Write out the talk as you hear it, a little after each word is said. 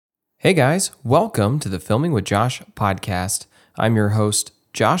Hey guys, welcome to the Filming with Josh podcast. I'm your host,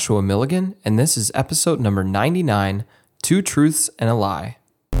 Joshua Milligan, and this is episode number 99, Two Truths and a Lie.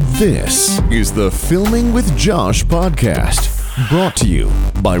 This is the Filming with Josh podcast, brought to you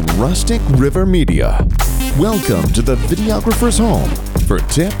by Rustic River Media. Welcome to the videographer's home for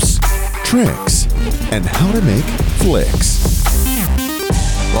tips, tricks, and how to make flicks.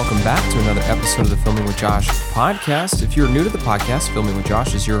 Welcome back to another episode of the Filming with Josh podcast. If you're new to the podcast, Filming with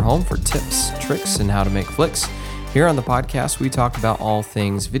Josh is your home for tips, tricks, and how to make flicks. Here on the podcast, we talk about all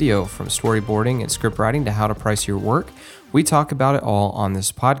things video, from storyboarding and script writing to how to price your work. We talk about it all on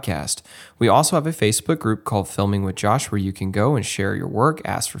this podcast. We also have a Facebook group called Filming with Josh where you can go and share your work,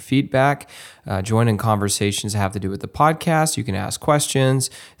 ask for feedback, join in conversations that have to do with the podcast. You can ask questions,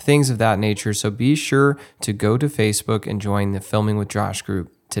 things of that nature. So be sure to go to Facebook and join the Filming with Josh group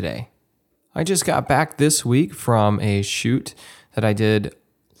today. I just got back this week from a shoot that I did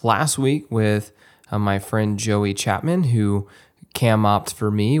last week with my friend Joey Chapman, who cam-opped for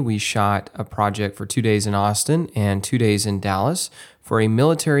me. We shot a project for 2 days in Austin and 2 days in Dallas for a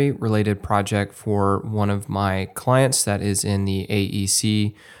military-related project for one of my clients that is in the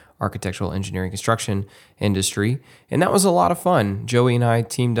AEC, architectural engineering construction industry. And that was a lot of fun. Joey and I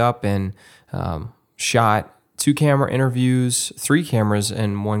teamed up and shot 2 camera interviews, 3 cameras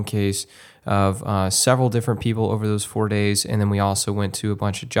in one case, of several different people over those 4 days. And then we also went to a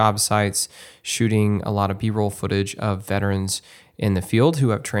bunch of job sites, shooting a lot of B-roll footage of veterans in the field who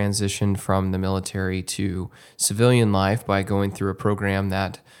have transitioned from the military to civilian life by going through a program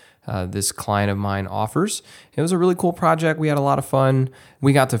that this client of mine offers. It was a really cool project. We had a lot of fun.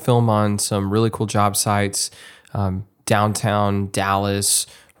 We got to film on some really cool job sites, downtown Dallas,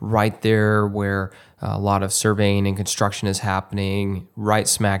 right there where a lot of surveying and construction is happening, right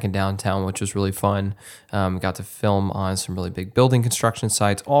smack in downtown, which was really fun. Got to film on some really big building construction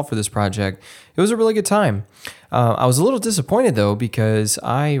sites, all for this project. It was a really good time. I was a little disappointed though, because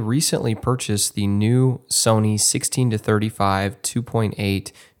I recently purchased the new Sony 16-35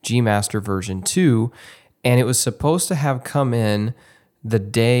 2.8 G Master version 2, and it was supposed to have come in the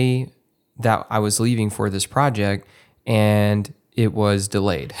day that I was leaving for this project, and it was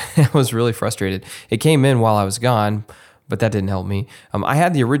delayed. I was really frustrated. It came in while I was gone, but that didn't help me. I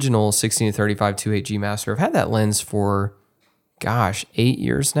had the original 16-35 2.8 G Master. I've had that lens for, 8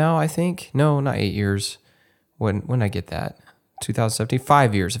 years now, I think. No, not 8 years. When did I get that? 2017,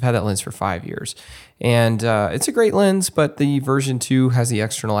 5 years. I've had that lens for 5 years. And it's a great lens, but the version 2 has the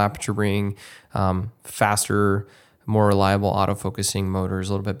external aperture ring, faster, more reliable autofocusing motors,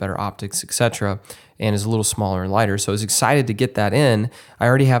 a little bit better optics, etc., and is a little smaller and lighter. So I was excited to get that in. I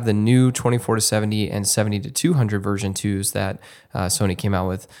already have the new 24-70 and 70-200 version 2s that Sony came out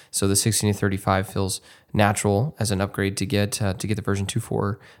with. So the 16-35 feels natural as an upgrade to get the version 2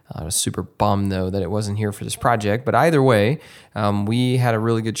 for. I was super bummed though that it wasn't here for this project. But either way, we had a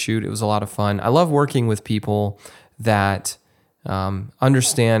really good shoot. It was a lot of fun. I love working with people that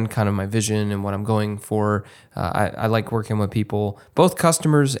understand kind of my vision and what I'm going for. I like working with people, both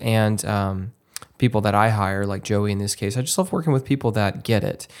customers and people that I hire, like Joey in this case. I just love working with people that get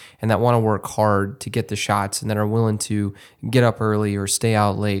it and that want to work hard to get the shots and that are willing to get up early or stay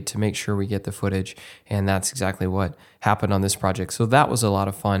out late to make sure we get the footage. And that's exactly what happened on this project. So that was a lot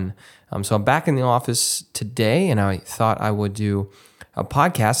of fun. So I'm back in the office today, and I thought I would do a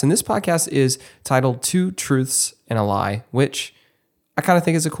podcast. And this podcast is titled Two Truths and a Lie, which I kind of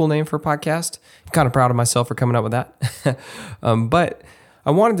think is a cool name for a podcast. I'm kind of proud of myself for coming up with that. But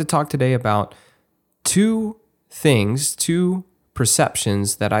I wanted to talk today about two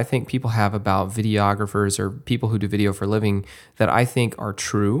perceptions that I think people have about videographers or people who do video for a living that I think are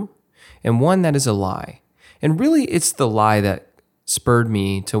true, and one that is a lie. And really, it's the lie that spurred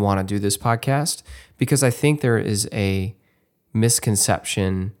me to want to do this podcast, because I think there is a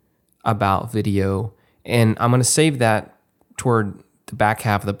misconception about video, and I'm going to save that toward the back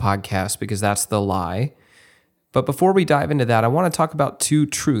half of the podcast because that's the lie. But before we dive into that, I want to talk about two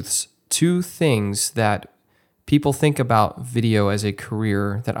truths, two things that people think about video as a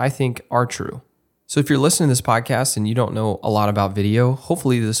career that I think are true. So if you're listening to this podcast and you don't know a lot about video,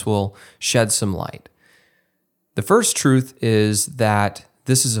 hopefully this will shed some light. The first truth is that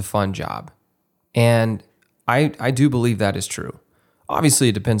this is a fun job. And I do believe that is true. Obviously,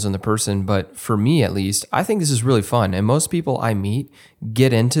 it depends on the person, but for me at least, I think this is really fun. And most people I meet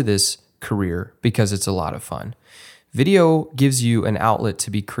get into this career because it's a lot of fun. Video gives you an outlet to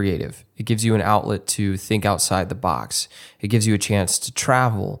be creative. It gives you an outlet to think outside the box. It gives you a chance to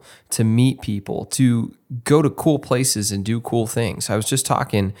travel, to meet people, to go to cool places and do cool things. I was just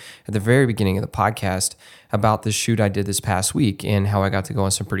talking at the very beginning of the podcast about the shoot I did this past week and how I got to go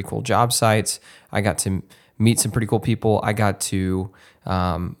on some pretty cool job sites. I got to meet some pretty cool people. I got to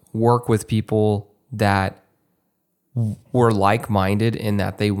work with people that were like-minded in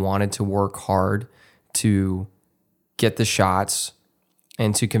that they wanted to work hard to get the shots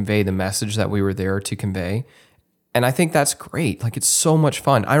and to convey the message that we were there to convey. And I think that's great. Like, it's so much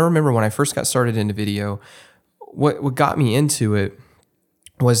fun. I remember when I first got started into video, what got me into it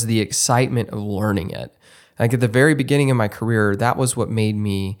was the excitement of learning it. Like, at the very beginning of my career, that was what made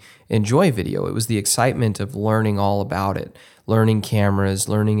me enjoy video. It was the excitement of learning all about it, learning cameras,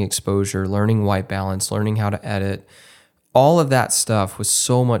 learning exposure, learning white balance, learning how to edit. All of that stuff was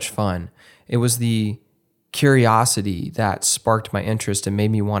so much fun. It was the curiosity that sparked my interest and made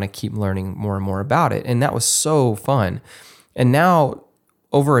me want to keep learning more and more about it. And that was so fun. And now,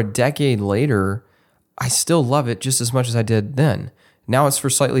 over a decade later, I still love it just as much as I did then. Now it's for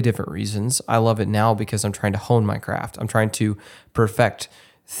slightly different reasons. I love it now because I'm trying to hone my craft. I'm trying to perfect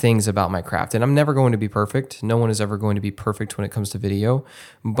things about my craft. And I'm never going to be perfect. No one is ever going to be perfect when it comes to video.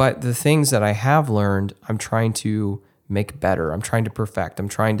 But the things that I have learned, I'm trying to make better. I'm trying to perfect. I'm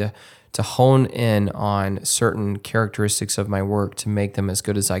trying to hone in on certain characteristics of my work to make them as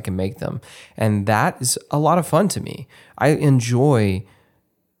good as I can make them. And that is a lot of fun to me. I enjoy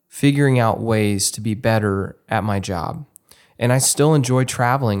figuring out ways to be better at my job. And I still enjoy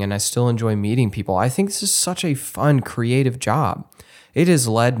traveling and I still enjoy meeting people. I think this is such a fun, creative job. It has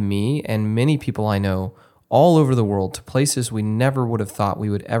led me and many people I know all over the world to places we never would have thought we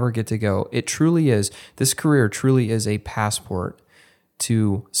would ever get to go. It truly is. This career truly is a passport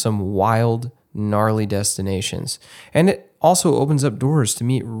to some wild, gnarly destinations. And it also opens up doors to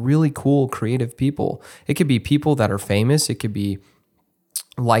meet really cool, creative people. It could be people that are famous. It could be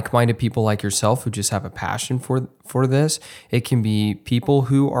like-minded people like yourself who just have a passion for this. It can be people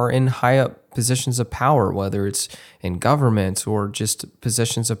who are in high up positions of power, whether it's in government or just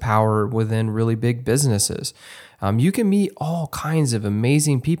positions of power within really big businesses. You can meet all kinds of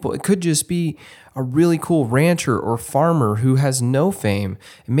amazing people. It could just be a really cool rancher or farmer who has no fame,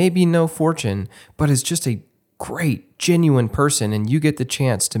 maybe no fortune, but is just a great, genuine person, and you get the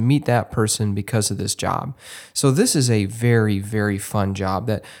chance to meet that person because of this job. So this is a very, very fun job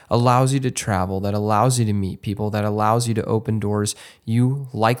that allows you to travel, that allows you to meet people, that allows you to open doors you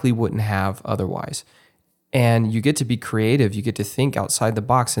likely wouldn't have otherwise. And you get to be creative. You get to think outside the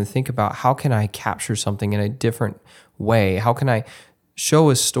box and think about, how can I capture something in a different way? How can I show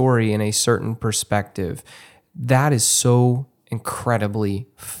a story in a certain perspective? That is so incredibly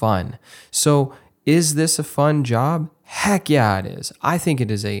fun. So is this a fun job? Heck yeah, it is. I think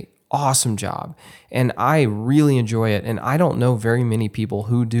it is a awesome job and I really enjoy it. And I don't know very many people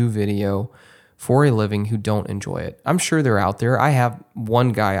who do video for a living who don't enjoy it. I'm sure they're out there. I have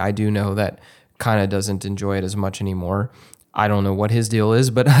one guy I do know that kind of doesn't enjoy it as much anymore. I don't know what his deal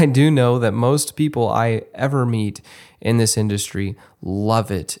is, but I do know that most people I ever meet in this industry love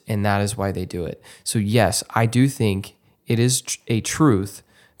it, and that is why they do it. So yes, I do think it is a truth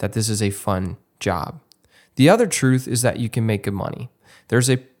that this is a fun job. The other truth is that you can make good money. There's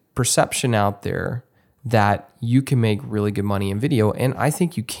a perception out there that you can make really good money in video, and I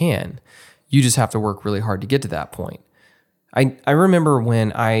think you can. You just have to work really hard to get to that point. I remember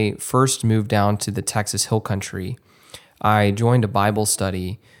when I first moved down to the Texas Hill Country, I joined a Bible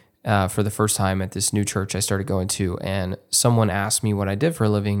study for the first time at this new church I started going to, and someone asked me what I did for a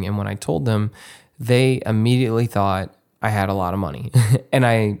living, and when I told them, they immediately thought I had a lot of money. And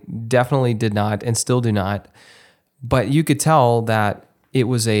I definitely did not and still do not, but you could tell that it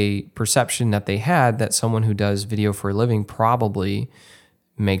was a perception that they had that someone who does video for a living probably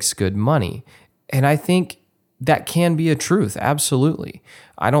makes good money. And I think that can be a truth, absolutely.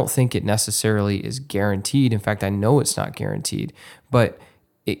 I don't think it necessarily is guaranteed. In fact, I know it's not guaranteed, but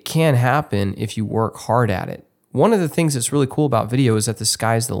it can happen if you work hard at it. One of the things that's really cool about video is that the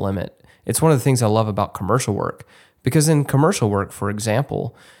sky's the limit. It's one of the things I love about commercial work, because in commercial work, for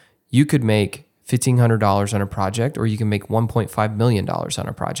example, you could make $1,500 on a project, or you can make $1.5 million on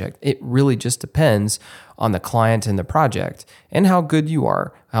a project. It really just depends on the client and the project and how good you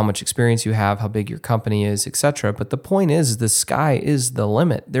are, how much experience you have, how big your company is, etc. But the point is, the sky is the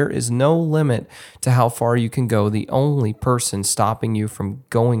limit. There is no limit to how far you can go. The only person stopping you from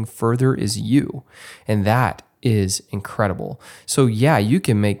going further is you. And that is incredible. So yeah, you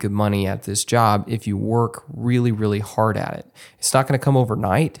can make good money at this job if you work really, really hard at it. It's not going to come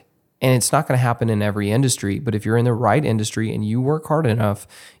overnight. And it's not going to happen in every industry, but if you're in the right industry and you work hard enough,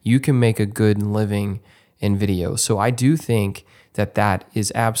 you can make a good living in video. So I do think that that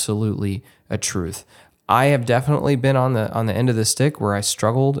is absolutely a truth. I have definitely been on the end of the stick where I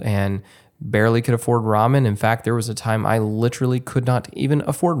struggled and barely could afford ramen. In fact, there was a time I literally could not even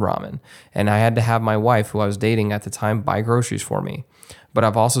afford ramen, and I had to have my wife, who I was dating at the time, buy groceries for me. But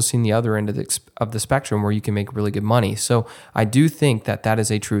I've also seen the other end of the spectrum where you can make really good money. So I do think that that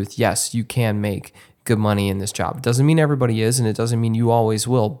is a truth. Yes, you can make good money in this job. It doesn't mean everybody is, and it doesn't mean you always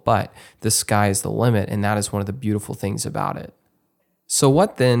will, but the sky is the limit, and that is one of the beautiful things about it. So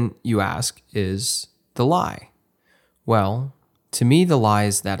what then, you ask, is the lie? Well, to me, the lie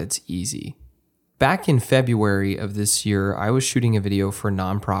is that it's easy. Back in February of this year, I was shooting a video for a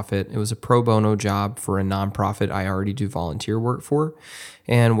nonprofit. It was a pro bono job for a nonprofit I already do volunteer work for.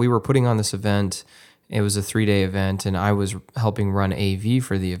 And we were putting on this event. It was a 3-day event, and I was helping run AV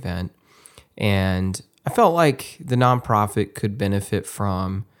for the event. And I felt like the nonprofit could benefit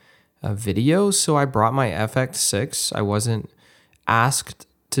from a video, so I brought my FX6. I wasn't asked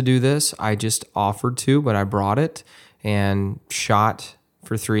to do this. I just offered to, but I brought it and shot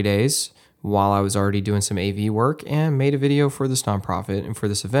for 3 days while I was already doing some AV work and made a video for this nonprofit and for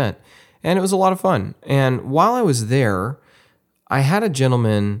this event. And it was a lot of fun. And while I was there, I had a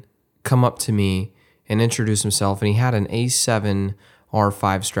gentleman come up to me and introduce himself, and he had an A7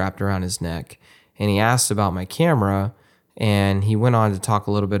 R5 strapped around his neck. And he asked about my camera, and he went on to talk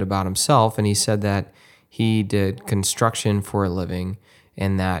a little bit about himself, and he said that he did construction for a living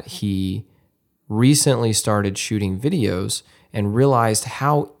and that he recently started shooting videos and realized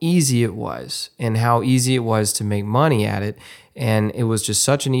how easy it was and how easy it was to make money at it. And it was just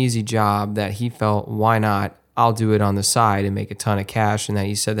such an easy job that he felt, why not? I'll do it on the side and make a ton of cash. And that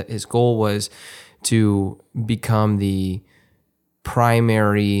he said that his goal was to become the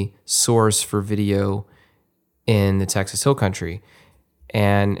primary source for video in the Texas Hill Country.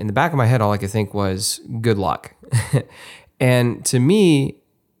 And in the back of my head, all I could think was, good luck. And to me,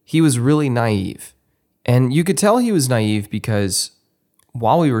 he was really naive. And you could tell he was naive because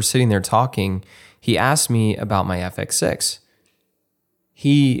while we were sitting there talking, he asked me about my FX6.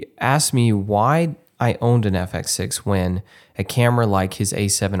 He asked me why I owned an FX6 when a camera like his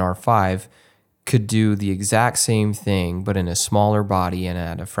A7R5 could do the exact same thing, but in a smaller body and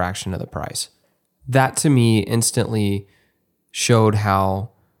at a fraction of the price. That to me instantly showed how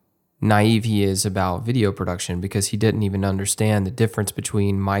naive he is about video production, because he didn't even understand the difference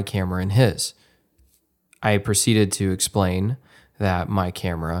between my camera and his. I proceeded to explain that my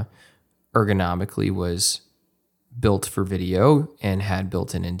camera ergonomically was built for video and had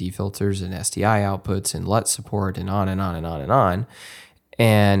built-in ND filters and SDI outputs and LUT support and on and on and on and on.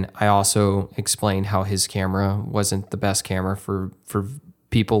 And I also explained how his camera wasn't the best camera for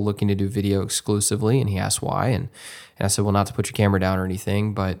people looking to do video exclusively. And he asked why. And I said, well, not to put your camera down or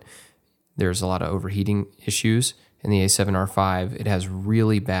anything, but there's a lot of overheating issues. In the A7R5, it has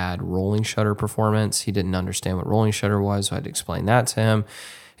really bad rolling shutter performance. He didn't understand what rolling shutter was, so I had to explain that to him,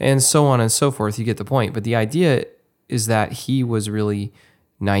 and so on and so forth. You get the point. But the idea is that he was really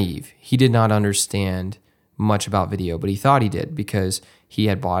naive. He did not understand much about video, but he thought he did because he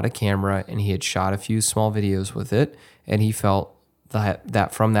had bought a camera and he had shot a few small videos with it, and he felt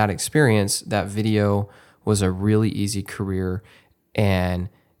that from that experience, that video was a really easy career, and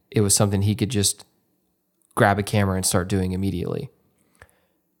it was something he could just grab a camera and start doing immediately.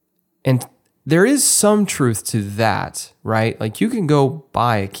 And there is some truth to that, right? Like, you can go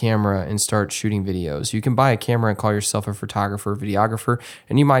buy a camera and start shooting videos. You can buy a camera and call yourself a photographer, videographer,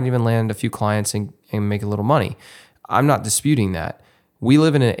 and you might even land a few clients and make a little money. I'm not disputing that. We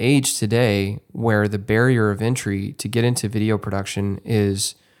live in an age today where the barrier of entry to get into video production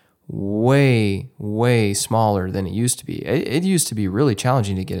is way, way smaller than it used to be. It used to be really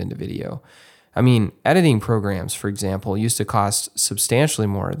challenging to get into video. I mean, editing programs, for example, used to cost substantially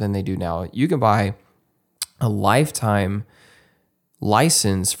more than they do now. You can buy a lifetime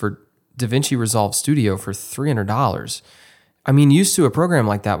license for DaVinci Resolve Studio for $300. I mean, used to a program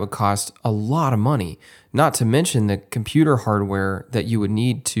like that would cost a lot of money, not to mention the computer hardware that you would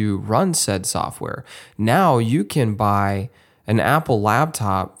need to run said software. Now you can buy an Apple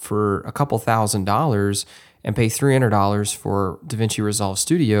laptop for a couple $1,000s and pay $300 for DaVinci Resolve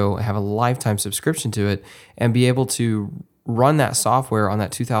Studio, have a lifetime subscription to it, and be able to run that software on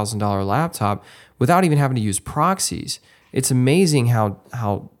that $2,000 laptop without even having to use proxies. It's amazing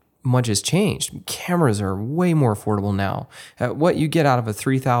how much has changed. Cameras are way more affordable now. What you get out of a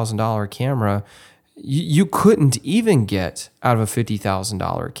 $3,000 camera, you couldn't even get out of a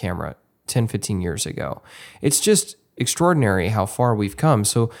 $50,000 camera 10, 15 years ago. It's extraordinary how far we've come.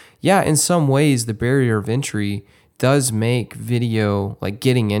 So yeah, in some ways, the barrier of entry does make video, like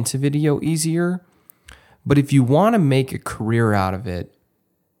getting into video, easier. But if you want to make a career out of it,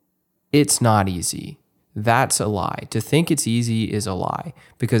 it's not easy. That's a lie. To think it's easy is a lie,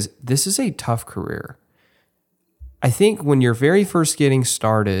 because this is a tough career. I think when you're very first getting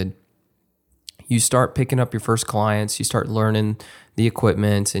started, you start picking up your first clients, you start learning the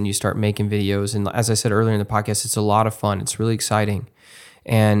equipment, and you start making videos. And as I said earlier in the podcast, it's a lot of fun. It's really exciting.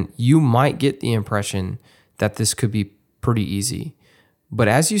 And you might get the impression that this could be pretty easy. But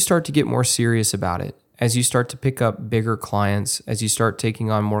as you start to get more serious about it, as you start to pick up bigger clients, as you start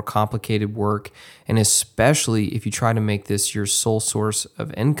taking on more complicated work, and especially if you try to make this your sole source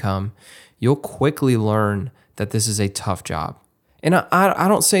of income, you'll quickly learn that this is a tough job. And I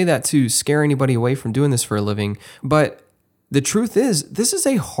don't say that to scare anybody away from doing this for a living, but the truth is, this is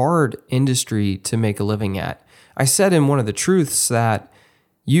a hard industry to make a living at. I said in one of the truths that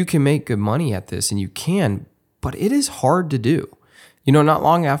you can make good money at this, and you can, but it is hard to do. You know, not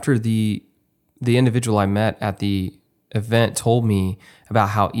long after the individual I met at the event told me about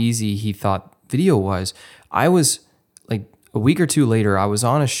how easy he thought video was, I was like, a week or two later, I was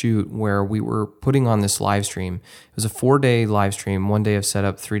on a shoot where we were putting on this live stream. It was a 4-day live stream, 1 day of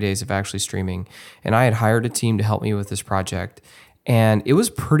setup, 3 days of actually streaming. And I had hired a team to help me with this project. And it was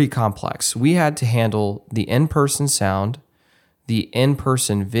pretty complex. We had to handle the in-person sound, the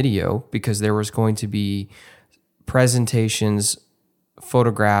in-person video, because there was going to be presentations,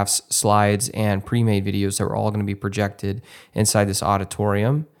 photographs, slides, and pre-made videos that were all going to be projected inside this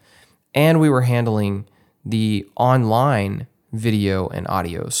auditorium. And we were handling the online video and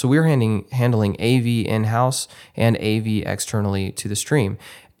audio. So we were handling AV in-house and AV externally to the stream.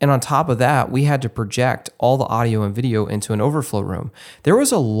 And on top of that, we had to project all the audio and video into an overflow room. There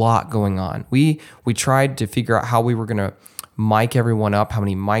was a lot going on. We tried to figure out how we were going to mic everyone up, how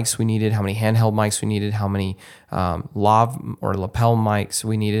many mics we needed, how many handheld mics we needed, how many lav or lapel mics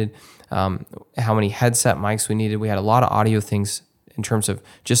we needed, how many headset mics we needed. We had a lot of audio things in terms of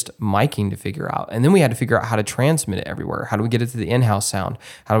just miking to figure out. And then we had to figure out how to transmit it everywhere. How do we get it to the in-house sound?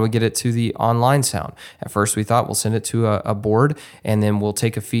 How do we get it to the online sound? At first we thought we'll send it to a board, and then we'll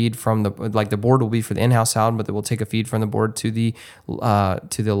take a feed from the board will be for the in-house sound, but then we'll take a feed from the board to the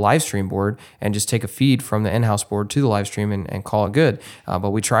live stream board, and just take a feed from the in-house board to the live stream and call it good.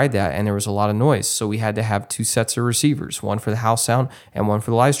 But we tried that, and there was a lot of noise. So we had to have 2 sets of receivers, one for the house sound and one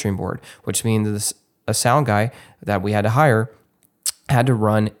for the live stream board, which means a sound guy that we had to hire had to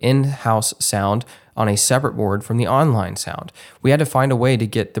run in-house sound on a separate board from the online sound. We had to find a way to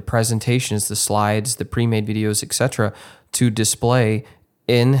get the presentations, the slides, the pre-made videos, etc., to display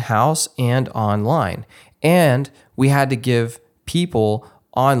in-house and online. And we had to give people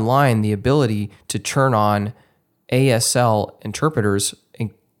online the ability to turn on ASL interpreters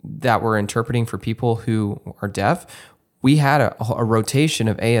that were interpreting for people who are deaf. We had a rotation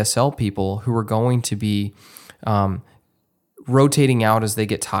of ASL people who were going to be rotating out as they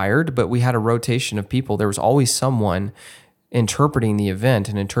get tired, but we had a rotation of people. There was always someone interpreting the event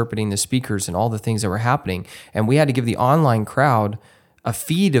and interpreting the speakers and all the things that were happening. And we had to give the online crowd a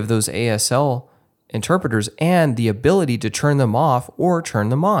feed of those ASL interpreters and the ability to turn them off or turn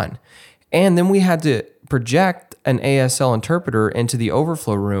them on. And then we had to project an ASL interpreter into the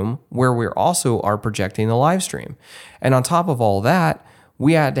overflow room where we also are projecting the live stream. And on top of all that,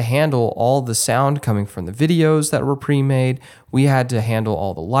 we had to handle all the sound coming from the videos that were pre-made. We had to handle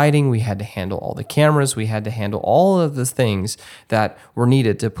all the lighting. We had to handle all the cameras. We had to handle all of the things that were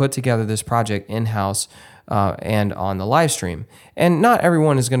needed to put together this project in-house and on the live stream. And not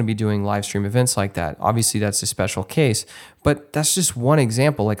everyone is going to be doing live stream events like that. Obviously, that's a special case. But that's just one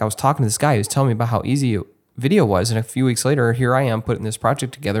example. Like, I was talking to this guy who was telling me about how easy video was, and a few weeks later, here I am putting this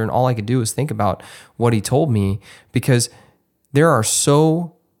project together, and all I could do was think about what he told me, because there are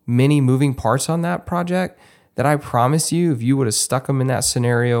so many moving parts on that project that I promise you, if you would have stuck him in that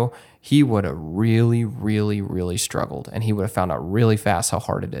scenario, he would have really, really, really struggled, and he would have found out really fast how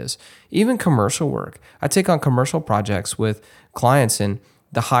hard it is. Even commercial work. I take on commercial projects with clients, and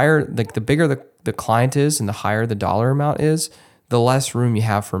the bigger the client is and the higher the dollar amount is, the less room you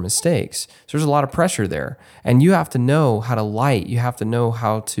have for mistakes. So there's a lot of pressure there, and you have to know how to light. You have to know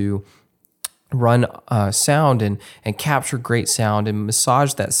how to run sound and capture great sound and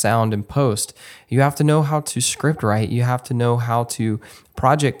massage that sound in post. You have to know how to script write. You have to know how to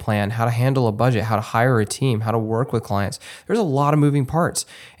project plan, how to handle a budget, how to hire a team, how to work with clients. There's a lot of moving parts.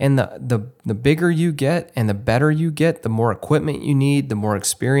 And the bigger you get and the better you get, the more equipment you need, the more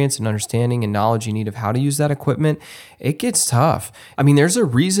experience and understanding and knowledge you need of how to use that equipment. It gets tough. I mean, there's a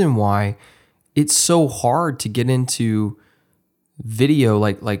reason why it's so hard to get into video,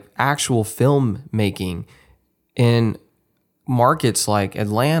 like actual film making in markets like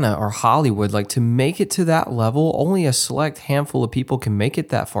Atlanta or Hollywood. Like, to make it to that level, only a select handful of people can make it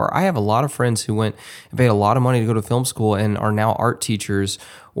that far. I have a lot of friends who went and paid a lot of money to go to film school and are now art teachers,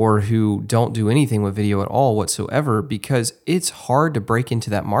 or who don't do anything with video at all whatsoever, because it's hard to break into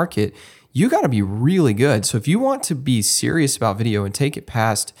that market. You got to be really good. So if you want to be serious about video and take it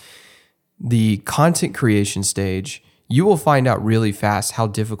past the content creation stage, you will find out really fast how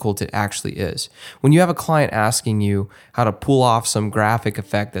difficult it actually is. When you have a client asking you how to pull off some graphic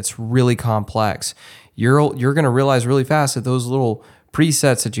effect that's really complex, you're going to realize really fast that those little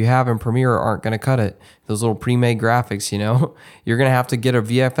presets that you have in Premiere aren't going to cut it. Those little pre-made graphics, you're going to have to get a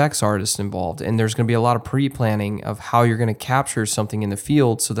VFX artist involved, and there's going to be a lot of pre-planning of how you're going to capture something in the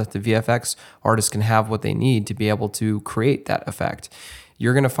field so that the VFX artist can have what they need to be able to create that effect.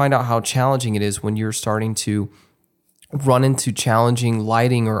 You're going to find out how challenging it is when you're starting to run into challenging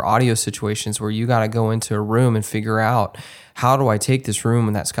lighting or audio situations where you got to go into a room and figure out, how do I take this room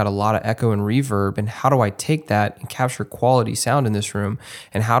and that's got a lot of echo and reverb, and how do I take that and capture quality sound in this room,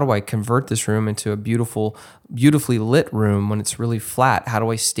 and how do I convert this room into a beautifully lit room when it's really flat? How do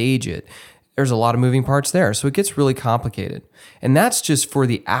I stage it? There's a lot of moving parts there. So it gets really complicated. And that's just for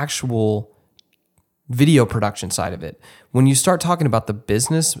the actual video production side of it. When you start talking about the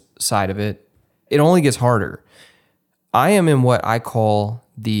business side of it, it only gets harder. I am in what I call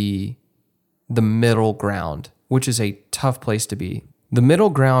the middle ground, which is a tough place to be. The middle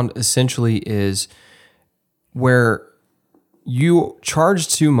ground essentially is where you charge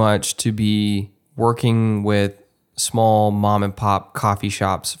too much to be working with small mom and pop coffee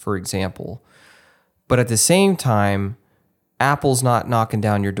shops, for example. But at the same time, Apple's not knocking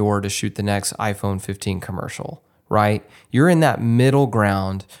down your door to shoot the next iPhone 15 commercial, right? You're in that middle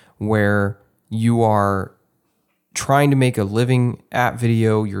ground where you are trying to make a living at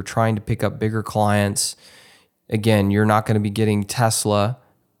video. You're trying to pick up bigger clients. Again, you're not going to be getting Tesla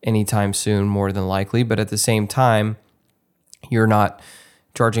anytime soon, more than likely. But at the same time, you're not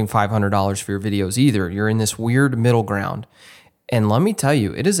charging $500 for your videos either. You're in this weird middle ground. And let me tell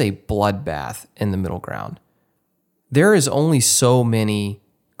you, it is a bloodbath in the middle ground. There is only so many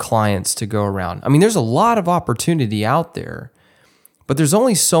clients to go around. I mean, there's a lot of opportunity out there, but there's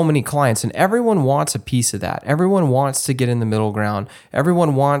only so many clients, and everyone wants a piece of that. Everyone wants to get in the middle ground.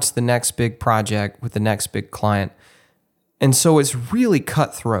 Everyone wants the next big project with the next big client. And so it's really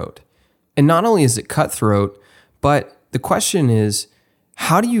cutthroat. And not only is it cutthroat, but the question is,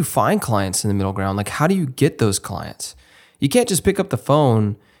 how do you find clients in the middle ground? Like, how do you get those clients? You can't just pick up the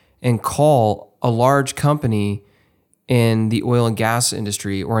phone and call a large company in the oil and gas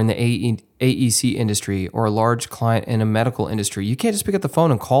industry or in the AEC industry, or a large client in a medical industry. You can't just pick up the phone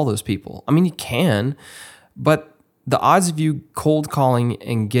and call those people. I mean, you can, but the odds of you cold calling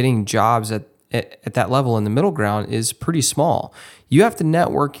and getting jobs at that level in the middle ground is pretty small. You have to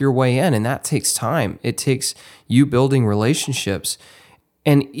network your way in, and that takes time. It takes you building relationships.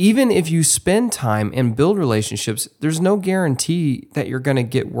 And even if you spend time and build relationships, there's no guarantee that you're going to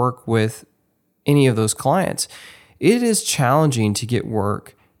get work with any of those clients. It is challenging to get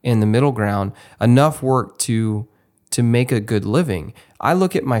work in the middle ground, enough work to make a good living. I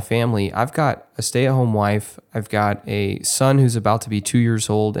look at my family. I've got a stay-at-home wife. I've got a son who's about to be 2 years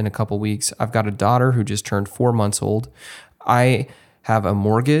old in a couple weeks. I've got a daughter who just turned 4 months old. I have a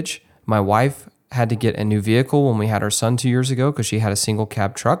mortgage. My wife had to get a new vehicle when we had our son 2 years ago because she had a single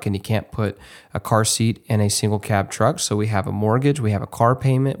cab truck, and you can't put a car seat in a single cab truck. So we have a mortgage, we have a car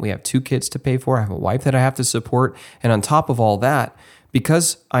payment, we have 2 kids to pay for. I have a wife that I have to support. And on top of all that,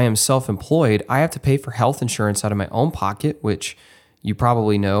 because I am self-employed, I have to pay for health insurance out of my own pocket, which you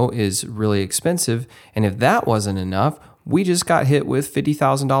probably know is really expensive. And if that wasn't enough, we just got hit with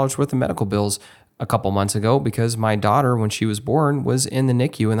 $50,000 worth of medical bills a couple months ago because my daughter, when she was born, was in the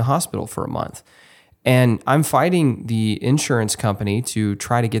NICU in the hospital for a month. And I'm fighting the insurance company to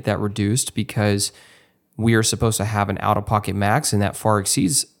try to get that reduced because we are supposed to have an out-of-pocket max, and that far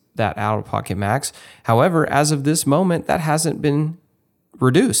exceeds that out-of-pocket max. However, as of this moment, that hasn't been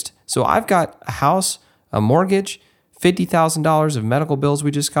reduced. So I've got a house, a mortgage, $50,000 of medical bills we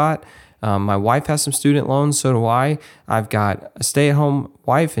just got. My wife has some student loans, so do I. I've got a stay-at-home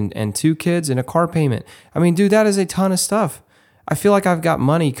wife and 2 kids and a car payment. I mean, dude, that is a ton of stuff. I feel like I've got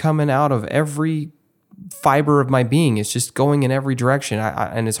money coming out of every fiber of my being. It's just going in every direction,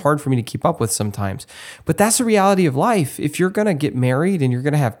 and it's hard for me to keep up with sometimes. But that's the reality of life. If you're going to get married and you're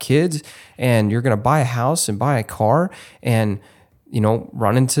going to have kids and you're going to buy a house and buy a car and,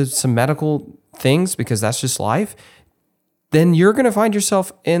 run into some medical things because that's just life, then you're going to find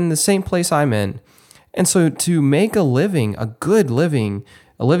yourself in the same place I'm in. And so to make a living, a good living,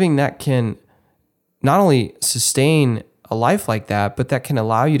 a living that can not only sustain a life like that, but that can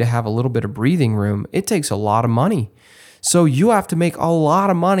allow you to have a little bit of breathing room, it takes a lot of money. So you have to make a lot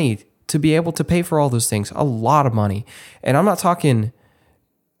of money to be able to pay for all those things, a lot of money. And I'm not talking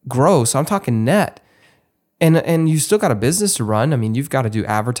gross, I'm talking net. And you still got a business to run. I mean, you've got to do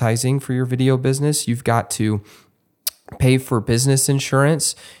advertising for your video business. You've got to pay for business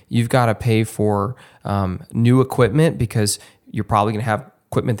insurance. You've got to pay for new equipment because you're probably going to have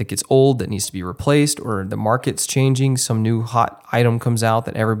equipment that gets old that needs to be replaced, or the market's changing. Some new hot item comes out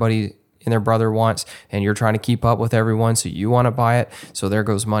that everybody and their brother wants, and you're trying to keep up with everyone, so you want to buy it. So there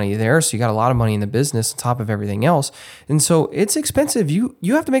goes money there. So you got a lot of money in the business on top of everything else. And so it's expensive. You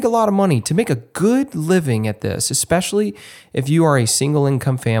have to make a lot of money to make a good living at this, especially if you are a single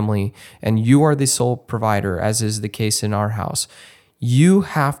income family and you are the sole provider, as is the case in our house. You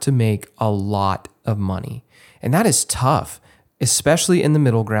have to make a lot of money. And that is tough, especially in the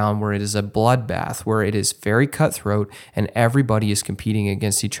middle ground where it is a bloodbath, where it is very cutthroat and everybody is competing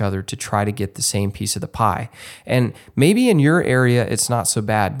against each other to try to get the same piece of the pie. And maybe in your area, it's not so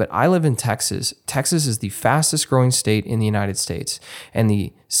bad, but I live in Texas. Texas is the fastest growing state in the United States. And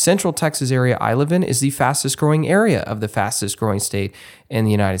the Central Texas area I live in is the fastest growing area of the fastest growing state in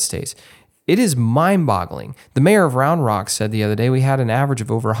the United States. It is mind-boggling. The mayor of Round Rock said the other day we had an average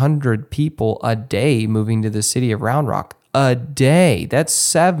of over 100 people a day moving to the city of Round Rock. A day. That's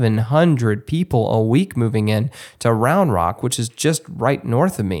 700 people a week moving in to Round Rock, which is just right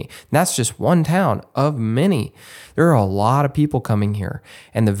north of me. And that's just one town of many. There are a lot of people coming here,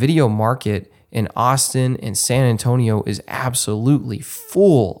 and the video market in Austin and San Antonio is absolutely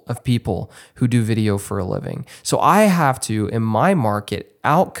full of people who do video for a living. So I have to, in my market,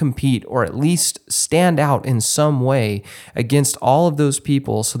 outcompete or at least stand out in some way against all of those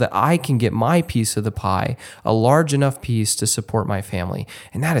people so that I can get my piece of the pie, a large enough piece to support my family.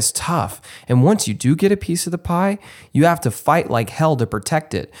 And that is tough. And once you do get a piece of the pie, you have to fight like hell to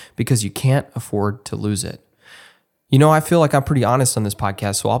protect it because you can't afford to lose it. You know, I feel like I'm pretty honest on this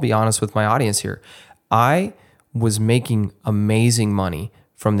podcast, so I'll be honest with my audience here. I was making amazing money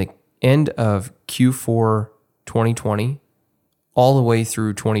from the end of Q4 2020 all the way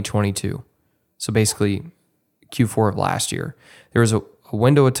through 2022. So basically Q4 of last year. There was a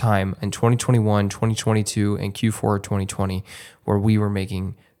window of time in 2021, 2022, and Q4 of 2020 where we were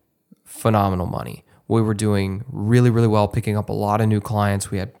making phenomenal money. We were doing really, really well, picking up a lot of new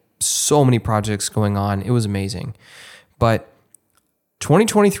clients. We had so many projects going on. It was amazing. But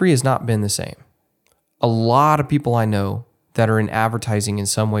 2023 has not been the same. A lot of people I know that are in advertising in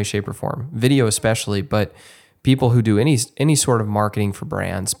some way, shape, or form, video especially, but people who do any sort of marketing for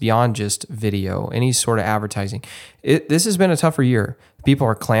brands beyond just video, any sort of advertising. This has been a tougher year. People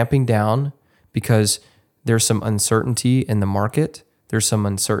are clamping down because there's some uncertainty in the market. There's some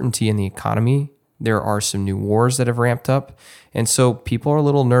uncertainty in the economy. There are some new wars that have ramped up. And so people are a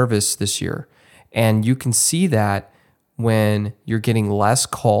little nervous this year. And you can see that when you're getting less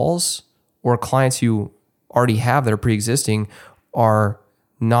calls or clients you already have that are pre-existing are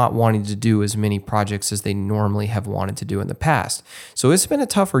not wanting to do as many projects as they normally have wanted to do in the past. So it's been a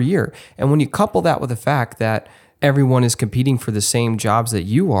tougher year. And when you couple that with the fact that everyone is competing for the same jobs that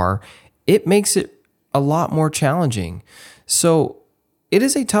you are, it makes it a lot more challenging. So it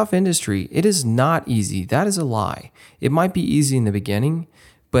is a tough industry. It is not easy. That is a lie. It might be easy in the beginning,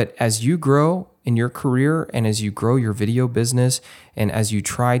 but as you grow in your career and as you grow your video business and as you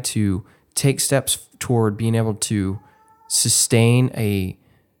try to take steps toward being able to sustain a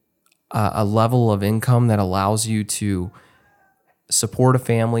level of income that allows you to support a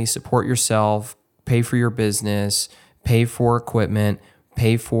family, support yourself, pay for your business, pay for equipment,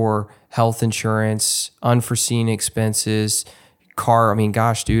 pay for health insurance, unforeseen expenses, car. I mean,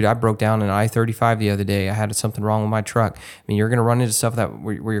 gosh, dude, I broke down an I-35 the other day. I had something wrong with my truck. I mean, you're going to run into stuff that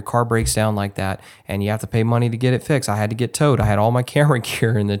where your car breaks down like that and you have to pay money to get it fixed. I had to get towed. I had all my camera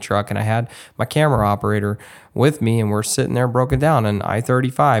gear in the truck and I had my camera operator with me and we're sitting there broken down on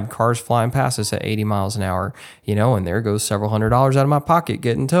I-35, cars flying past us at 80 miles an hour, and there goes several $100s out of my pocket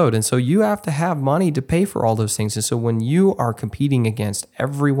getting towed. And so you have to have money to pay for all those things. And so when you are competing against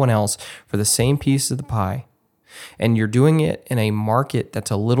everyone else for the same piece of the pie, and you're doing it in a market that's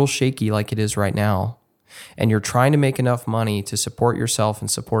a little shaky like it is right now, and you're trying to make enough money to support yourself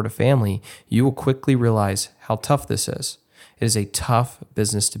and support a family, you will quickly realize how tough this is. It is a tough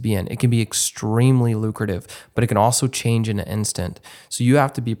business to be in. It can be extremely lucrative, but it can also change in an instant. So you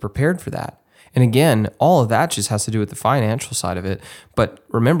have to be prepared for that. And again, all of that just has to do with the financial side of it. But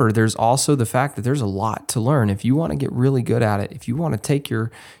remember, there's also the fact that there's a lot to learn. If you want to get really good at it, if you want to take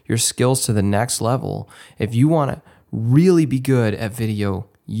your skills to the next level, if you want to really be good at video,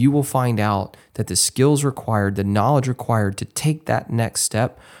 you will find out that the skills required, the knowledge required to take that next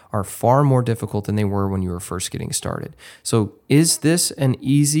step are far more difficult than they were when you were first getting started. So is this an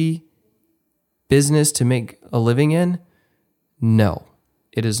easy business to make a living in? No,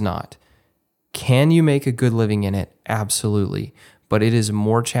 it is not. Can you make a good living in it? Absolutely. But it is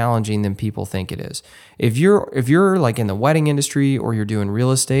more challenging than people think it is. If you're like in the wedding industry or you're doing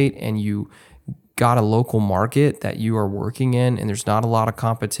real estate and you got a local market that you are working in and there's not a lot of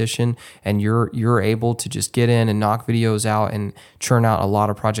competition and you're able to just get in and knock videos out and churn out a lot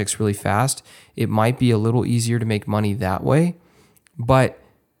of projects really fast, it might be a little easier to make money that way. But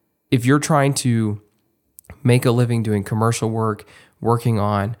if you're trying to make a living doing commercial work, working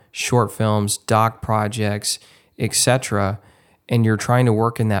on short films, doc projects, etc., and you're trying to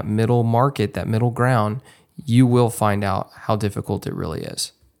work in that middle market, that middle ground, you will find out how difficult it really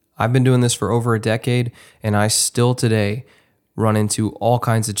is. I've been doing this for over a decade, and I still today run into all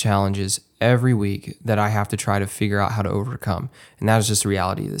kinds of challenges every week that I have to try to figure out how to overcome. And that is just the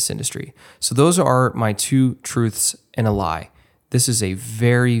reality of this industry. So those are my two truths and a lie. This is a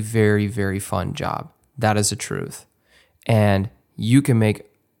very, very, very fun job. That is a truth. And you can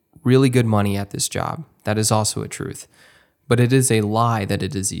make really good money at this job. That is also a truth. But it is a lie that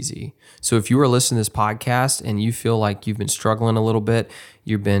it is easy. So if you are listening to this podcast and you feel like you've been struggling a little bit,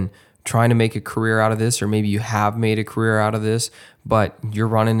 you've been trying to make a career out of this, or maybe you have made a career out of this, but you're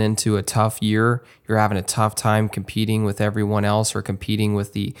running into a tough year, you're having a tough time competing with everyone else or competing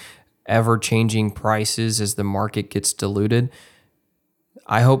with the ever-changing prices as the market gets diluted,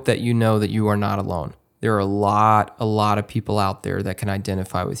 I hope that you know that you are not alone. There are a lot of people out there that can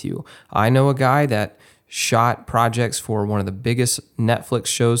identify with you. I know a guy that shot projects for one of the biggest Netflix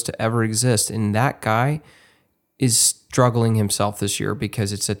shows to ever exist, and that guy is struggling himself this year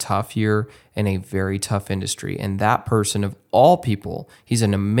because it's a tough year in a very tough industry. And that person, of all people, he's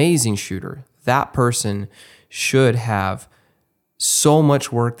an amazing shooter. That person should have so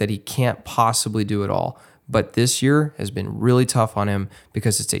much work that he can't possibly do it all. But this year has been really tough on him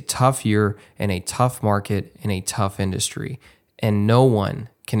because it's a tough year in a tough market in a tough industry. And no one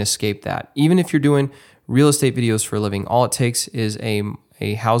can escape that. Even if you're doing real estate videos for a living, all it takes is a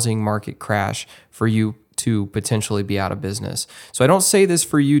housing market crash for you to potentially be out of business. So I don't say this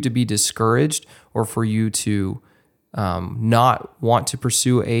for you to be discouraged or for you to not want to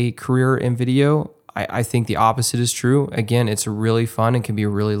pursue a career in video. I think the opposite is true. Again, it's really fun and can be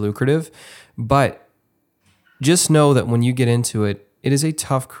really lucrative. But just know that when you get into it, it is a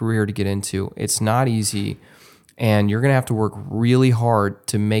tough career to get into. It's not easy, and you're going to have to work really hard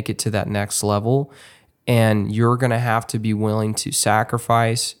to make it to that next level. And you're going to have to be willing to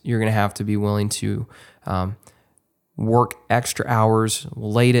sacrifice. You're going to have to be willing to work extra hours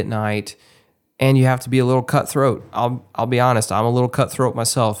late at night, and you have to be a little cutthroat. I'll be honest, I'm a little cutthroat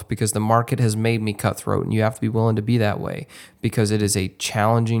myself because the market has made me cutthroat, and you have to be willing to be that way because it is a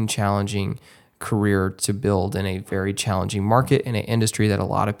challenging career to build in a very challenging market in an industry that a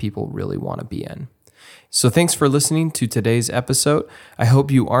lot of people really want to be in. So thanks for listening to today's episode. I hope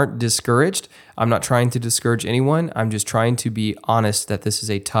you aren't discouraged. I'm not trying to discourage anyone. I'm just trying to be honest that this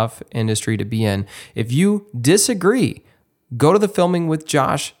is a tough industry to be in. If you disagree, go to the Filming with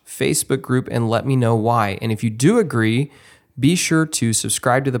Josh Facebook group and let me know why. And if you do agree, be sure to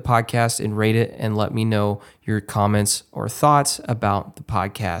subscribe to the podcast and rate it and let me know your comments or thoughts about the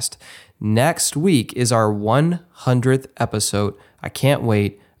podcast. Next week is our 100th episode. I can't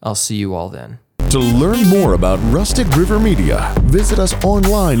wait. I'll see you all then. To learn more about Rustic River Media, visit us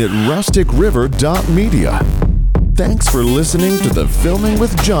online at rusticriver.media. Thanks for listening to the Filming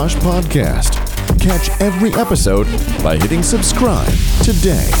with Josh podcast. Catch every episode by hitting subscribe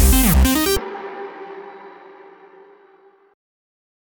today.